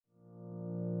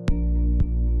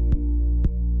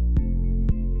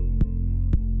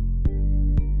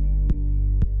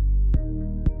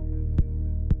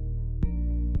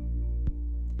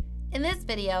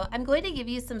video, I'm going to give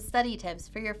you some study tips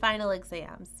for your final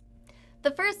exams.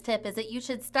 The first tip is that you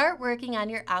should start working on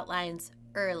your outlines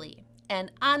early.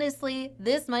 And honestly,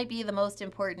 this might be the most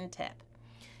important tip.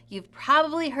 You've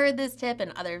probably heard this tip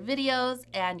in other videos,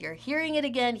 and you're hearing it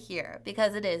again here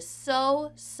because it is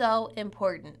so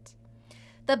important.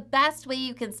 The best way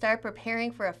you can start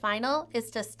preparing for a final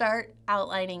is to start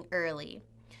outlining early.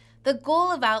 The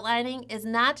goal of outlining is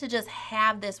not to just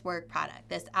have this work product,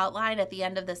 this outline at the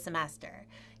end of the semester.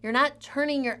 You're not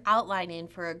turning your outline in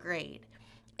for a grade.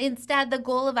 Instead, the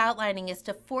goal of outlining is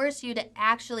to force you to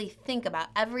actually think about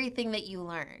everything that you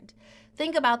learned.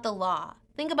 Think about the law.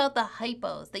 Think about the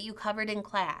hypos that you covered in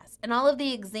class and all of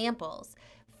the examples.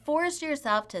 Force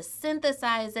yourself to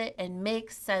synthesize it and make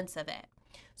sense of it.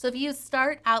 So if you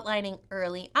start outlining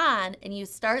early on and you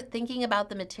start thinking about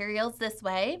the materials this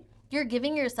way, you're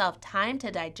giving yourself time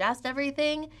to digest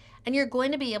everything, and you're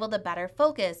going to be able to better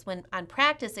focus on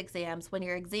practice exams when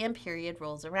your exam period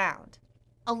rolls around.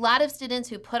 A lot of students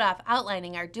who put off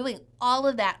outlining are doing all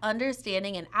of that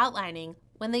understanding and outlining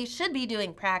when they should be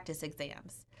doing practice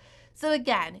exams. So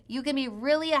again, you can be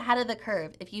really ahead of the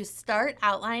curve if you start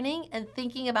outlining and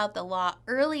thinking about the law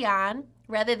early on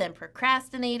rather than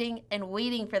procrastinating and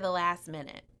waiting for the last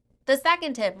minute. The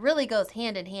second tip really goes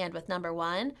hand in hand with number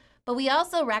one, but we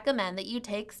also recommend that you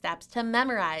take steps to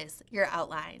memorize your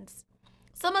outlines.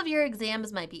 Some of your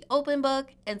exams might be open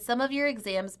book and some of your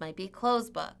exams might be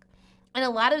closed book. And a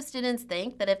lot of students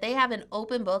think that if they have an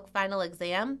open book final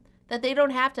exam, that they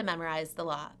don't have to memorize the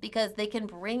law because they can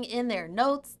bring in their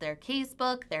notes, their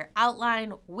casebook, their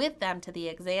outline with them to the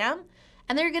exam,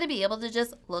 and they're going to be able to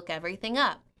just look everything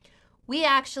up. We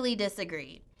actually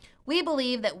disagree. We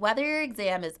believe that whether your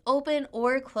exam is open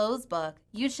or closed book,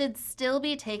 you should still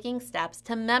be taking steps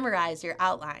to memorize your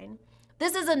outline.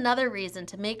 This is another reason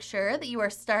to make sure that you are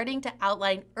starting to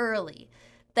outline early.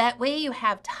 That way you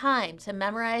have time to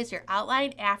memorize your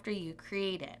outline after you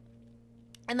create it.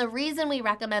 And the reason we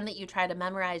recommend that you try to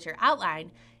memorize your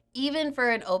outline, even for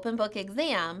an open book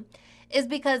exam, is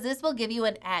because this will give you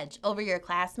an edge over your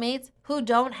classmates who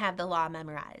don't have the law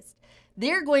memorized.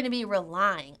 They're going to be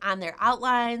relying on their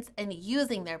outlines and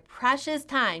using their precious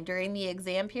time during the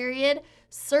exam period,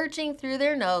 searching through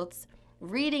their notes,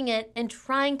 reading it, and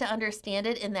trying to understand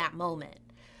it in that moment.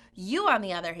 You, on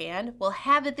the other hand, will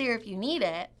have it there if you need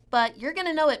it, but you're going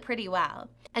to know it pretty well.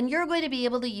 And you're going to be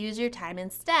able to use your time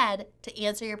instead to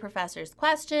answer your professor's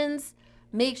questions,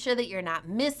 make sure that you're not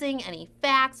missing any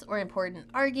facts or important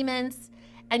arguments,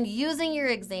 and using your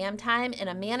exam time in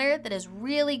a manner that is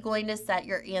really going to set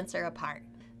your answer apart.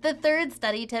 The third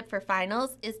study tip for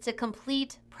finals is to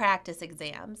complete practice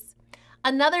exams.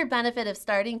 Another benefit of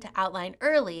starting to outline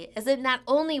early is that not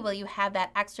only will you have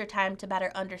that extra time to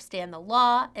better understand the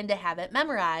law and to have it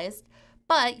memorized,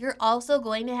 but you're also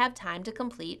going to have time to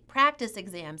complete practice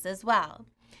exams as well.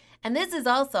 And this is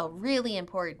also really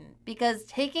important because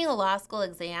taking a law school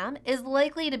exam is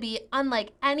likely to be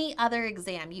unlike any other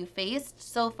exam you faced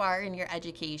so far in your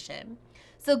education.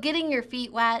 So getting your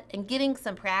feet wet and getting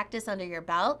some practice under your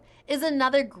belt is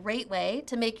another great way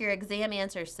to make your exam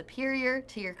answers superior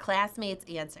to your classmates'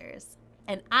 answers.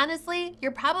 And honestly,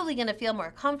 you're probably going to feel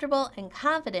more comfortable and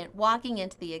confident walking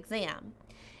into the exam.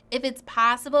 If it's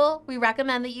possible, we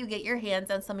recommend that you get your hands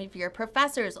on some of your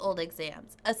professor's old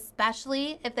exams,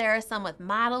 especially if there are some with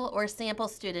model or sample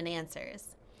student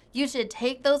answers. You should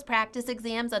take those practice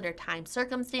exams under timed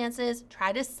circumstances,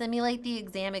 try to simulate the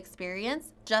exam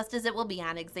experience just as it will be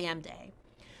on exam day.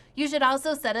 You should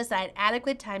also set aside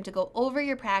adequate time to go over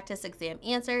your practice exam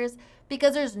answers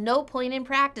because there's no point in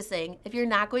practicing if you're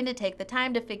not going to take the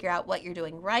time to figure out what you're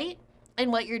doing right and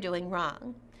what you're doing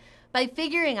wrong. By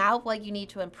figuring out what you need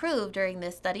to improve during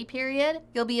this study period,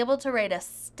 you'll be able to write a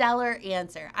stellar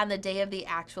answer on the day of the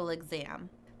actual exam.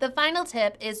 The final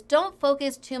tip is don't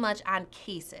focus too much on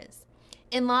cases.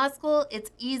 In law school,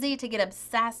 it's easy to get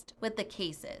obsessed with the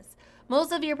cases.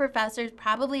 Most of your professors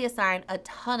probably assign a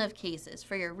ton of cases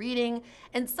for your reading,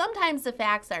 and sometimes the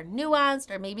facts are nuanced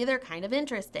or maybe they're kind of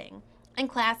interesting. And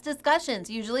class discussions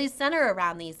usually center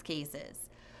around these cases.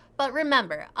 But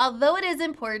remember, although it is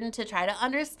important to try to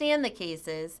understand the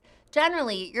cases,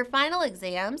 generally your final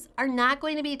exams are not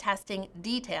going to be testing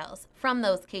details from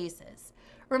those cases.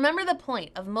 Remember, the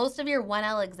point of most of your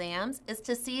 1L exams is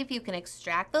to see if you can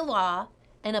extract the law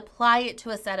and apply it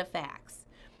to a set of facts.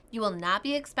 You will not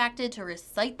be expected to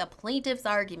recite the plaintiff's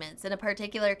arguments in a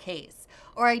particular case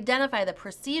or identify the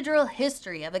procedural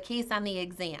history of a case on the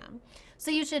exam.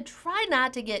 So you should try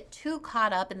not to get too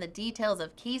caught up in the details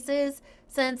of cases,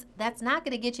 since that's not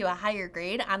going to get you a higher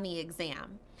grade on the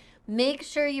exam. Make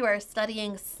sure you are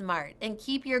studying smart and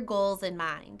keep your goals in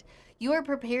mind. You are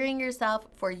preparing yourself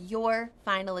for your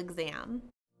final exam.